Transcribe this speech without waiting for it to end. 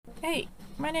Hey,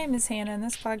 my name is Hannah, and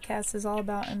this podcast is all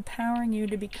about empowering you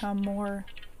to become more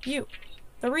you,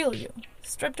 the real you,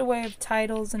 stripped away of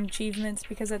titles and achievements,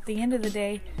 because at the end of the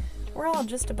day, we're all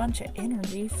just a bunch of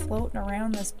energy floating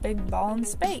around this big ball in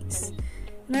space.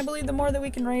 And I believe the more that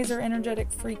we can raise our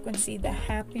energetic frequency, the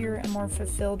happier and more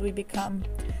fulfilled we become.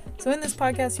 So in this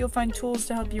podcast, you'll find tools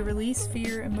to help you release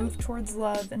fear and move towards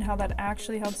love, and how that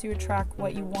actually helps you attract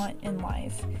what you want in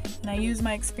life. And I use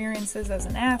my experiences as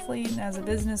an athlete and as a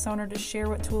business owner to share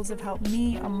what tools have helped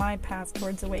me on my path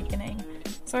towards awakening.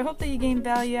 So I hope that you gain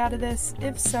value out of this.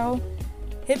 If so,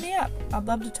 hit me up. I'd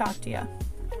love to talk to you.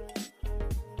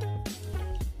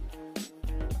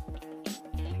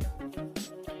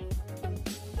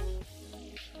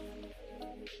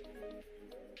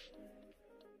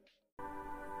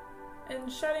 And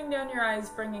shutting down your eyes,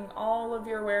 bringing all of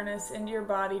your awareness into your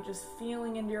body, just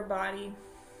feeling into your body,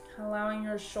 allowing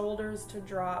your shoulders to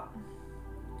drop,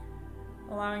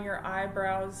 allowing your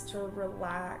eyebrows to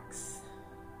relax,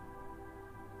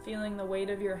 feeling the weight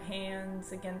of your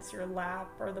hands against your lap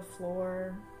or the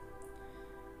floor,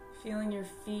 feeling your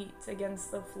feet against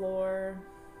the floor.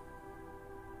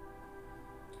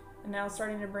 And now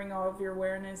starting to bring all of your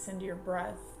awareness into your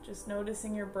breath, just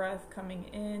noticing your breath coming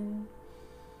in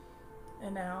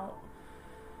and out.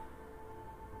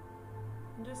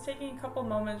 And just taking a couple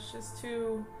moments just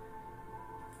to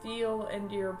feel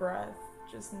into your breath.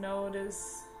 Just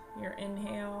notice your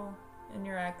inhale and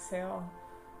your exhale.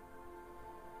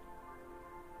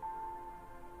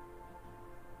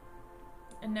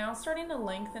 And now starting to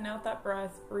lengthen out that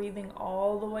breath, breathing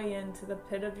all the way into the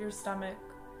pit of your stomach,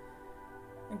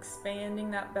 expanding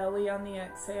that belly on the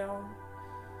exhale.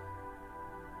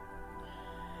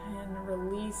 And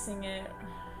releasing it,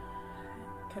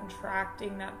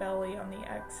 contracting that belly on the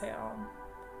exhale.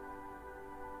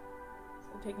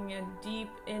 So taking a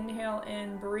deep inhale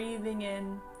in, breathing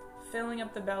in, filling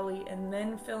up the belly, and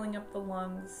then filling up the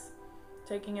lungs.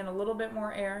 Taking in a little bit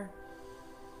more air,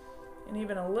 and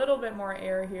even a little bit more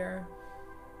air here.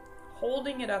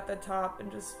 Holding it at the top,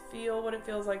 and just feel what it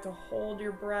feels like to hold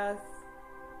your breath.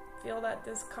 Feel that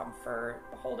discomfort.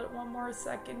 Hold it one more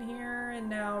second here, and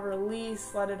now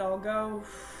release, let it all go.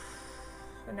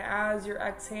 And as you're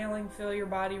exhaling, feel your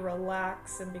body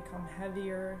relax and become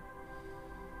heavier.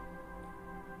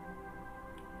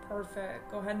 Perfect.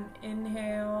 Go ahead and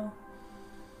inhale.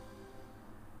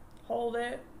 Hold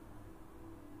it.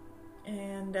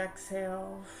 And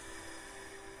exhale.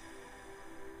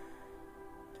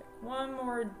 One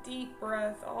more deep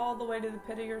breath all the way to the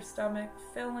pit of your stomach,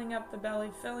 filling up the belly,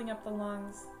 filling up the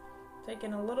lungs.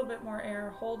 Taking a little bit more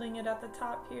air, holding it at the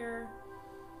top here.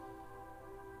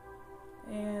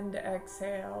 And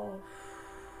exhale.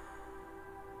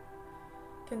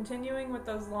 Continuing with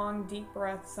those long, deep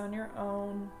breaths on your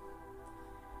own.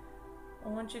 I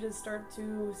want you to start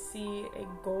to see a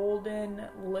golden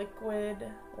liquid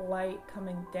light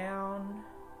coming down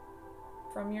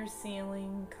from your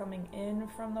ceiling, coming in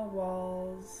from the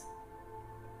walls.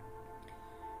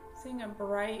 Seeing a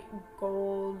bright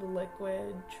gold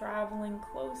liquid traveling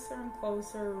closer and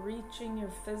closer, reaching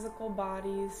your physical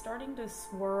body, starting to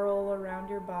swirl around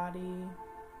your body.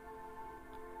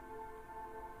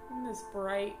 And this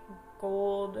bright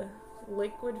gold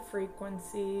liquid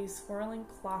frequency swirling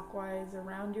clockwise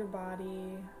around your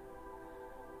body,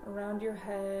 around your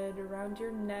head, around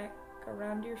your neck,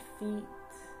 around your feet,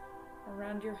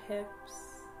 around your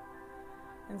hips,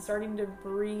 and starting to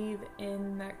breathe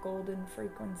in that golden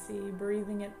frequency,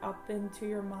 breathing it up into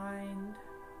your mind,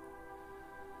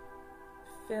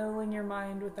 filling your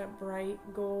mind with that bright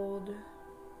gold,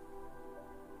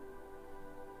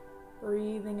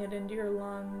 breathing it into your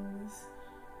lungs,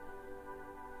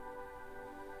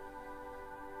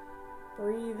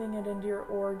 breathing it into your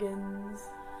organs,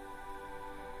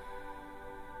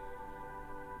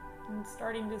 and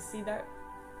starting to see that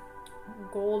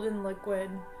golden liquid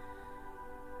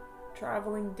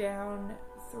traveling down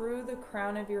through the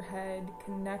crown of your head,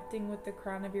 connecting with the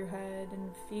crown of your head,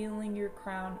 and feeling your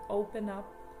crown open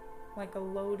up like a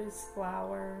lotus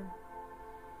flower.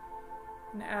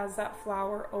 And as that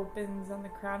flower opens on the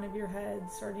crown of your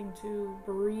head, starting to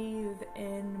breathe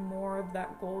in more of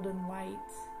that golden light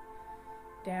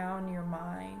down your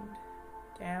mind,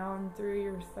 down through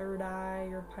your third eye,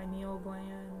 your pineal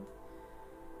gland,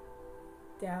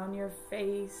 down your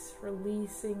face,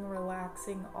 releasing,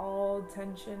 relaxing all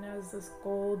tension as this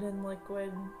golden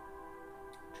liquid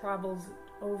travels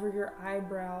over your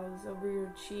eyebrows, over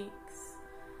your cheeks,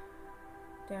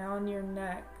 down your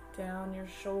neck, down your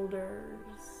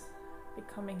shoulders,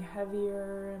 becoming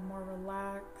heavier and more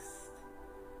relaxed.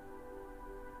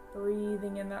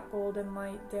 Breathing in that golden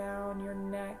light down your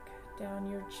neck, down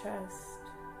your chest,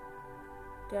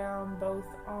 down both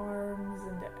arms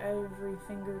into every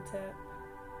fingertip,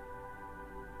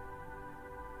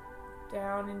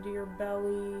 down into your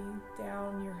belly,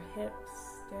 down your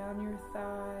hips, down your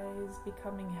thighs,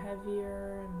 becoming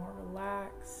heavier and more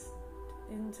relaxed,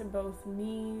 into both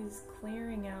knees,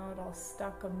 clearing out all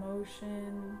stuck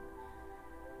emotion,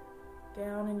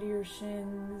 down into your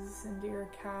shins, into your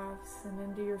calves, and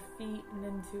into your feet, and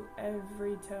into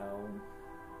every toe.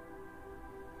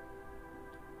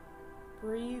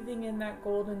 Breathing in that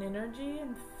golden energy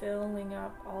and filling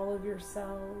up all of your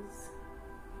cells.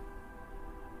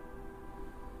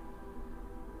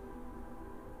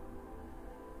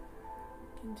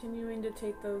 Continuing to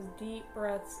take those deep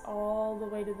breaths all the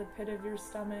way to the pit of your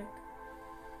stomach,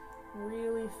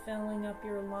 really filling up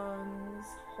your lungs,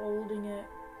 holding it,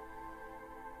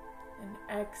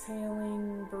 and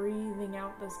exhaling, breathing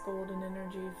out this golden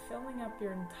energy, filling up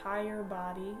your entire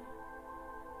body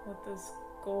with this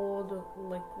gold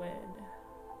liquid.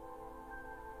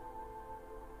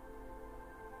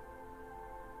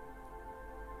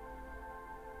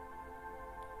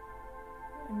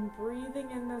 And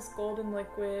breathing in this golden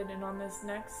liquid, and on this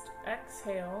next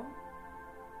exhale,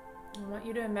 I want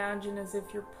you to imagine as if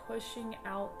you're pushing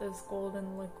out this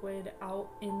golden liquid out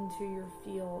into your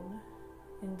field,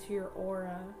 into your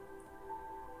aura.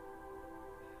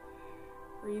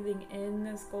 Breathing in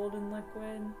this golden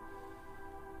liquid,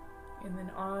 and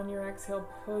then on your exhale,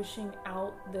 pushing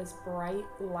out this bright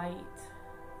light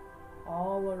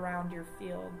all around your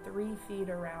field, 3 feet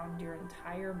around your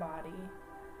entire body.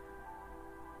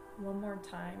 One more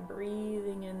time,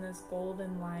 breathing in this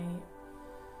golden light,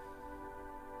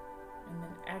 and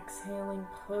then exhaling,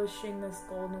 pushing this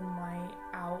golden light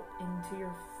out into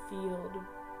your field.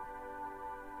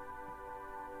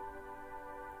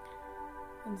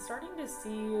 And starting to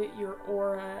see your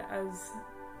aura as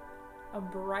a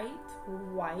bright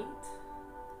white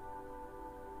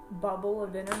bubble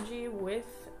of energy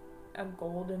with a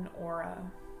golden aura.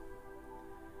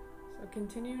 So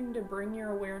continuing to bring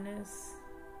your awareness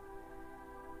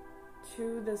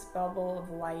to this bubble of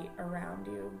light around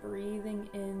you, breathing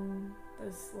in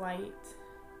this light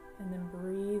and then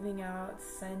breathing out,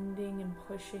 sending and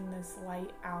pushing this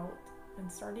light out, and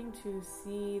starting to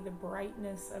see the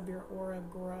brightness of your aura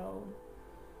grow.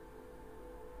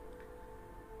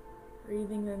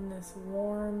 Breathing in this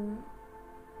warm,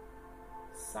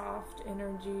 soft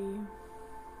energy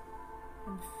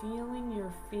and feeling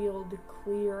your field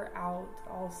clear out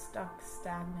all stuck,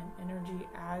 stagnant energy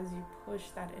as you push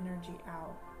that energy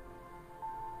out.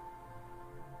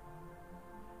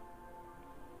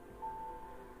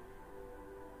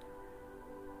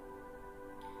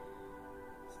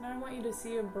 So now I want you to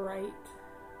see a bright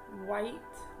white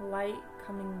light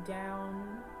coming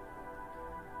down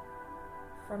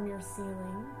from your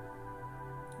ceiling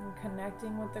and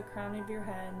connecting with the crown of your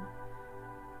head.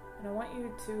 And I want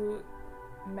you to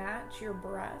match your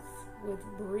breath with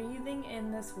breathing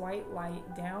in this white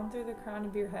light down through the crown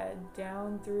of your head,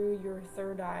 down through your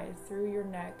third eye, through your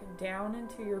neck, down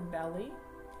into your belly.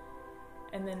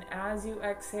 And then as you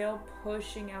exhale,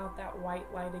 pushing out that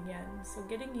white light again. So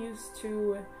getting used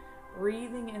to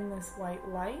breathing in this white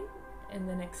light and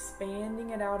then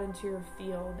expanding it out into your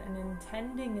field, and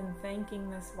intending and thanking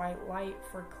this white light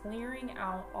for clearing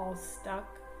out all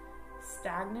stuck,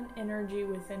 stagnant energy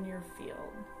within your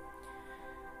field.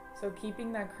 So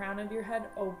keeping that crown of your head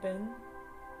open,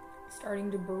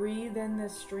 starting to breathe in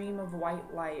this stream of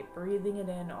white light, breathing it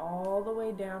in all the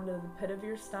way down to the pit of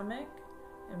your stomach.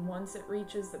 And once it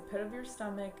reaches the pit of your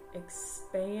stomach,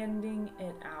 expanding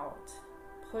it out,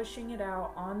 pushing it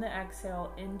out on the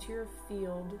exhale into your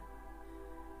field,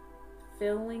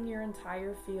 filling your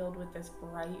entire field with this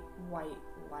bright white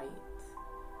light.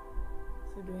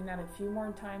 So doing that a few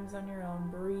more times on your own,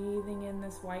 breathing in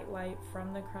this white light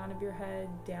from the crown of your head,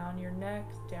 down your neck,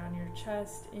 down your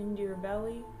chest, into your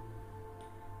belly.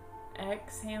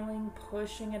 Exhaling,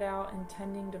 pushing it out,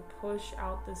 intending to push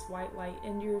out this white light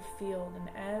into your field. And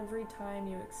every time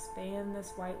you expand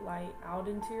this white light out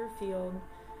into your field,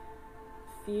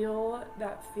 feel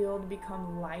that field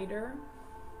become lighter.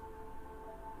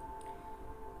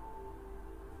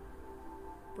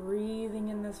 Breathing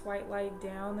in this white light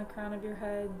down the crown of your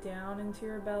head, down into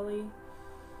your belly.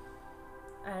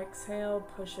 Exhale,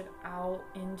 push it out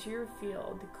into your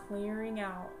field, clearing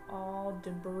out all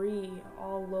debris,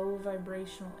 all low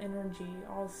vibrational energy,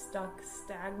 all stuck,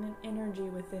 stagnant energy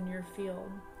within your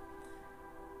field.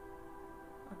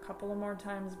 A couple of more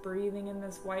times, breathing in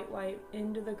this white light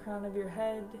into the crown of your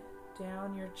head,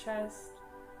 down your chest,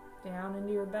 down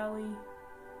into your belly.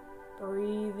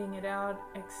 Breathing it out,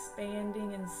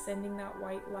 expanding and sending that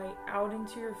white light out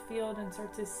into your field, and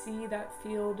start to see that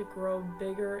field grow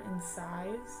bigger in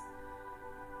size.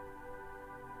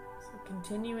 So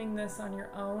continuing this on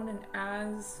your own, and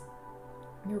as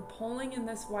you're pulling in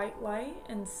this white light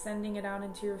and sending it out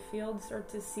into your field, start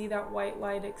to see that white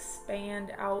light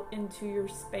expand out into your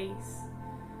space.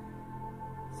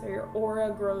 So your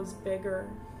aura grows bigger.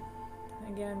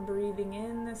 Again, breathing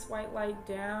in this white light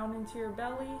down into your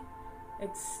belly,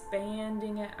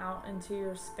 expanding it out into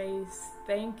your space,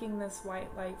 thanking this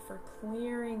white light for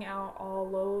clearing out all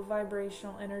low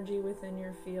vibrational energy within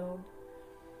your field.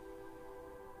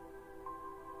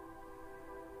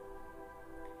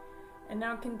 And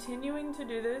now, continuing to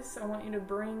do this, I want you to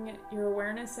bring your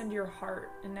awareness into your heart,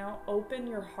 and now open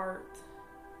your heart.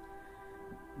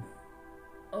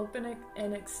 Open it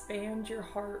and expand your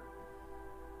heart.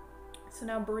 So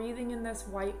now breathing in this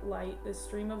white light, this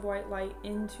stream of white light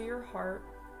into your heart.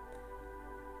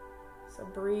 So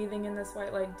breathing in this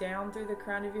white light down through the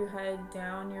crown of your head,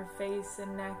 down your face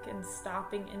and neck, and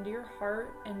stopping into your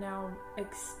heart. And now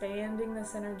expanding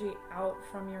this energy out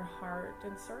from your heart,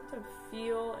 and start to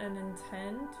feel and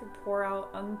intend to pour out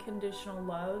unconditional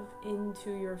love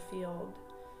into your field.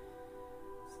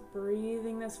 So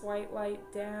breathing this white light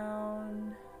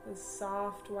down, this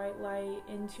soft white light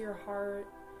into your heart.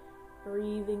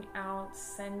 Breathing out,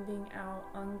 sending out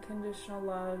unconditional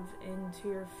love into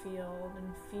your field,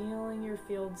 and feeling your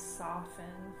field soften,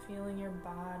 feeling your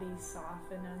body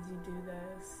soften as you do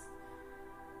this.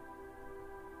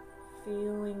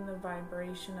 Feeling the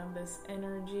vibration of this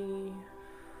energy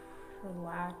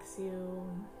relax you.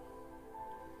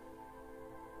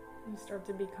 You start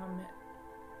to become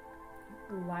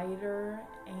lighter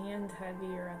and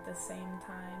heavier at the same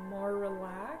time, more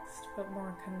relaxed but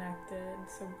more connected.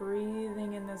 So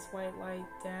breathing in this white light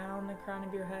down the crown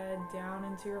of your head, down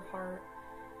into your heart,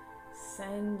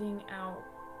 sending out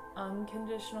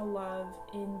unconditional love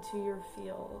into your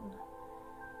field.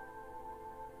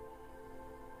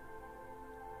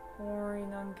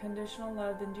 Pouring unconditional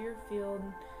love into your field,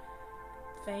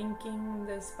 thanking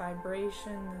this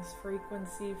vibration, this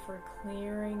frequency for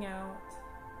clearing out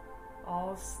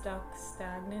all stuck,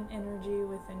 stagnant energy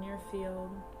within your field.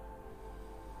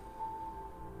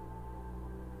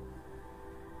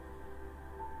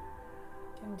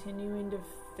 Continuing to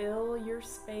fill your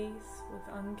space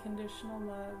with unconditional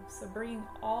love. So bringing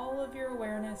all of your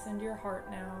awareness into your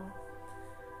heart now.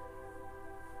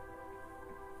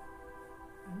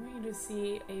 I want you to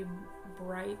see a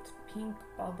bright pink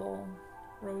bubble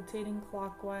rotating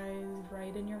clockwise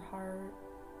right in your heart.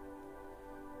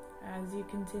 As you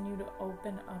continue to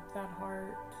open up that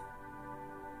heart,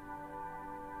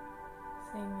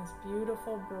 seeing this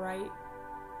beautiful, bright,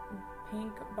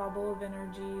 pink bubble of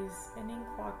energy spinning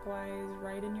clockwise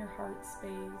right in your heart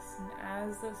space. And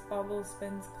as this bubble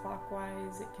spins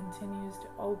clockwise, it continues to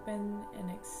open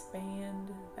and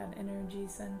expand that energy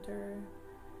center,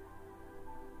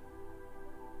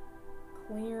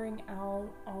 clearing out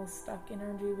all stuck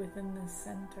energy within this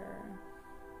center.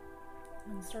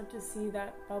 And start to see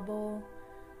that bubble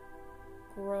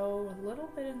grow a little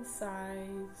bit in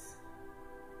size.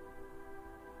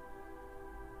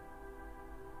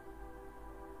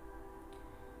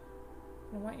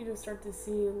 I want you to start to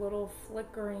see little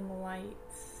flickering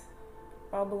lights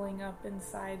bubbling up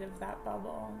inside of that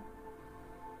bubble.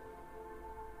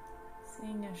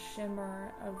 Seeing a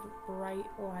shimmer of bright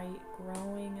light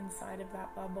growing inside of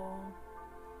that bubble.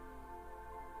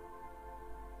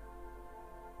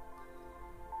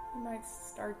 You might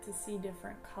start to see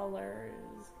different colors,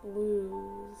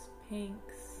 blues,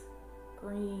 pinks,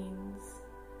 greens,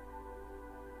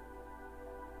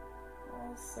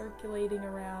 all circulating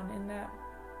around in that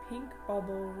pink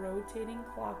bubble, rotating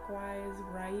clockwise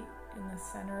right in the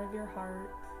center of your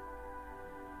heart.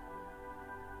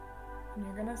 And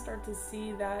you're going to start to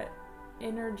see that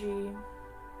energy,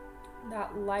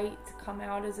 that light come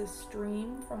out as a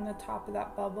stream from the top of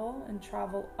that bubble and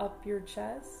travel up your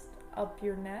chest, up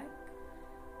your neck,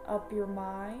 up your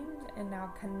mind, and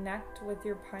now connect with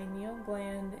your pineal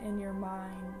gland in your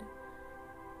mind.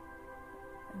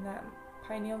 And that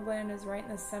pineal gland is right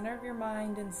in the center of your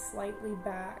mind and slightly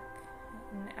back.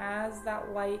 And as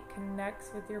that light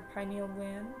connects with your pineal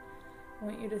gland, I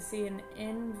want you to see an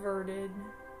inverted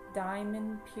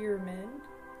diamond pyramid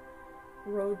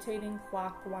rotating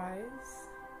clockwise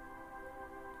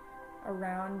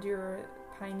around your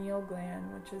pineal gland,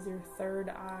 which is your third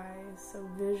eye. So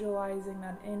visualizing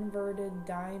that inverted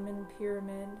diamond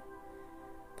pyramid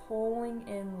pulling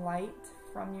in light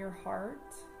from your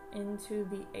heart into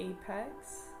the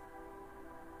apex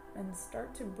And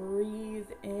start to breathe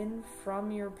in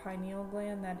from your pineal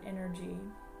gland that energy.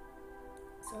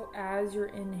 So as you're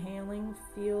inhaling,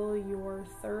 feel your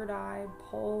third eye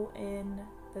pull in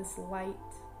this light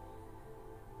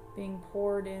being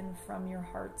poured in from your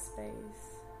heart space.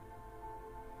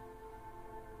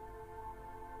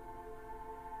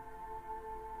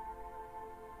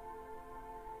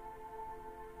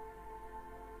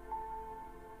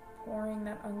 Pouring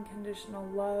that unconditional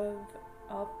love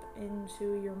up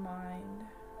into your mind.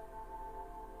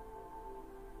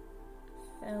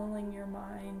 Filling your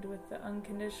mind with the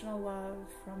unconditional love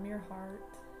from your heart.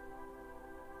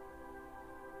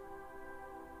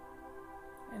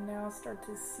 And now start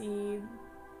to see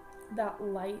that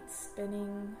light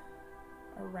spinning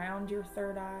around your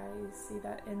third eye. See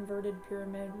that inverted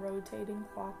pyramid rotating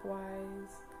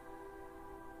clockwise.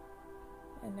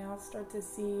 And now start to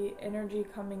see energy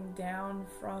coming down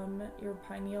from your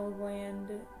pineal gland,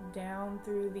 down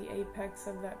through the apex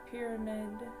of that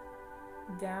pyramid,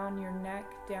 down your neck,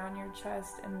 down your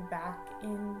chest, and back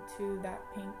into that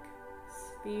pink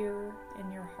sphere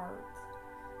in your heart.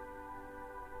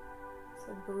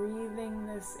 So breathing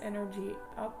this energy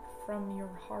up from your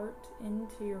heart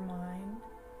into your mind,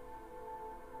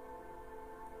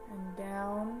 and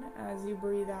down as you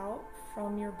breathe out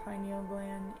from your pineal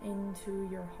gland into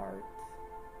your heart.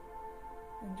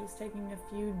 And just taking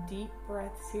a few deep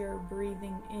breaths here,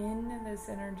 breathing in this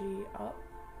energy up,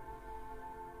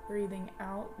 breathing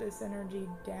out this energy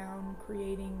down,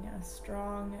 creating a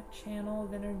strong channel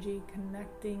of energy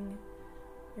connecting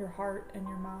your heart and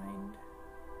your mind.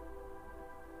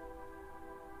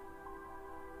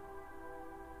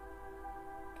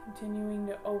 Continuing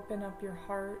to open up your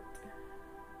heart,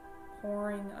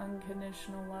 pouring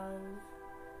unconditional love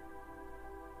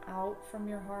out from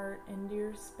your heart into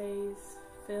your space,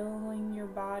 filling your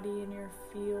body and your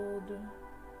field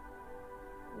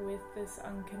with this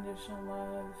unconditional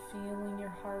love, feeling your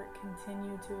heart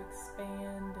continue to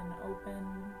expand and open.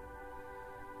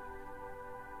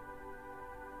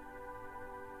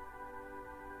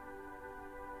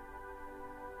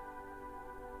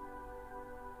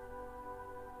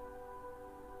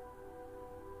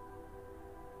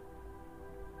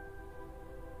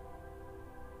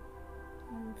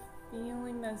 And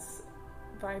feeling this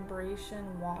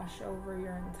vibration wash over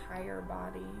your entire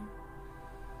body.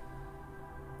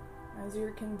 As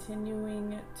you're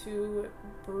continuing to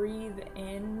breathe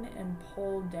in and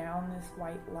pull down this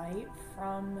white light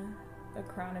from the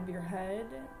crown of your head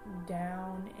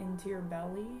down into your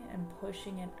belly and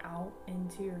pushing it out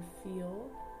into your field,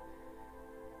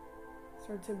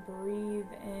 start to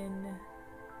breathe in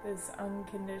this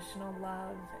unconditional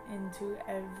love into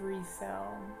every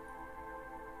cell.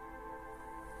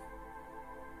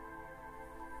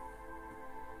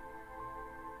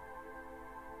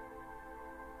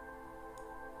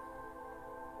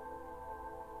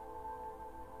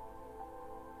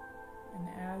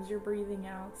 As you're breathing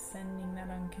out, sending that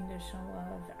unconditional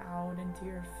love out into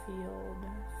your field,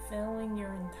 filling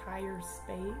your entire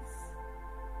space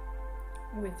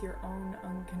with your own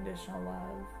unconditional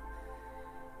love.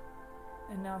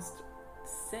 And now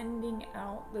sending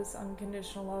out this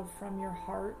unconditional love from your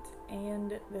heart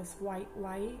and this white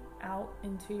light out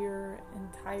into your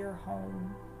entire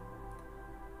home,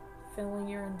 filling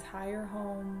your entire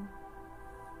home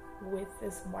with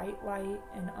this white light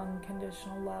and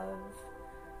unconditional love,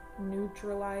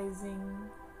 neutralizing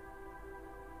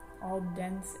all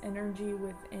dense energy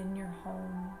within your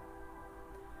home,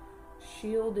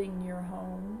 shielding your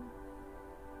home,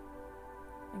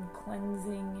 and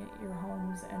cleansing your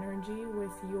home's energy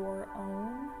with your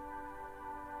own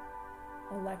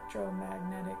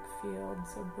electromagnetic field.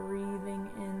 So breathing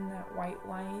in that white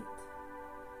light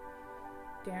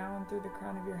down through the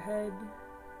crown of your head,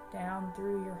 down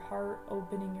through your heart,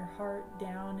 opening your heart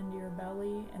down into your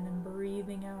belly, and then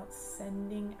breathing out,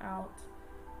 sending out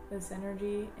this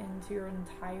energy into your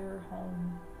entire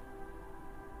home.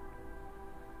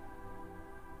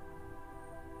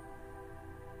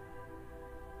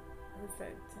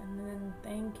 Perfect. And then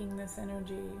thanking this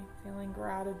energy, feeling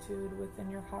gratitude within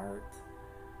your heart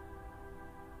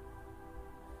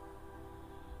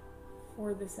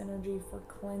for this energy, for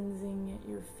cleansing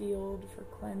your field, for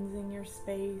cleansing your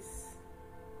space,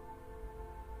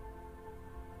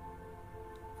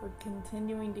 for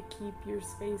continuing to keep your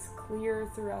space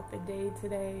clear throughout the day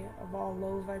today of all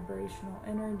low vibrational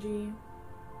energy,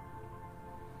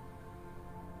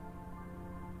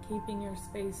 keeping your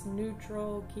space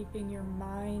neutral, keeping your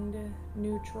mind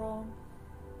neutral.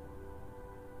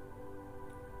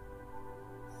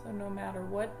 So no matter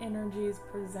what energy is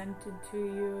presented to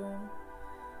you,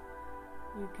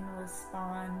 you can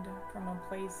respond from a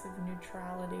place of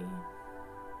neutrality.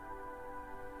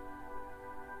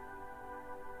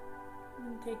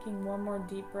 And taking one more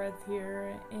deep breath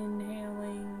here,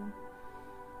 inhaling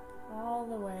all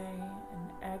the way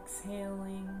and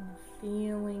exhaling,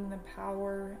 feeling the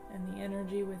power and the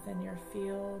energy within your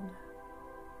field.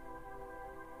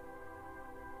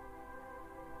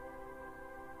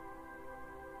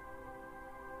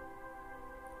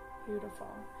 Beautiful.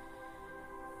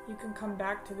 You can come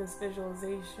back to this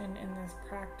visualization and this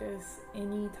practice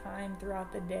anytime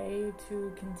throughout the day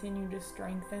to continue to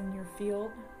strengthen your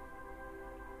field.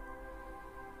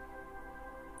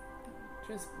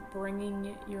 Just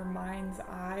bringing your mind's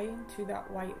eye to that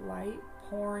white light,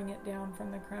 pouring it down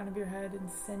from the crown of your head and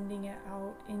sending it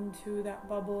out into that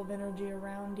bubble of energy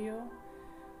around you. You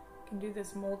can do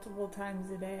this multiple times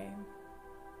a day.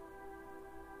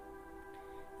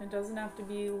 It doesn't have to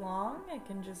be long, it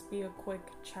can just be a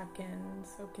quick check-in.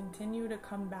 So continue to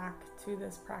come back to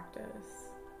this practice.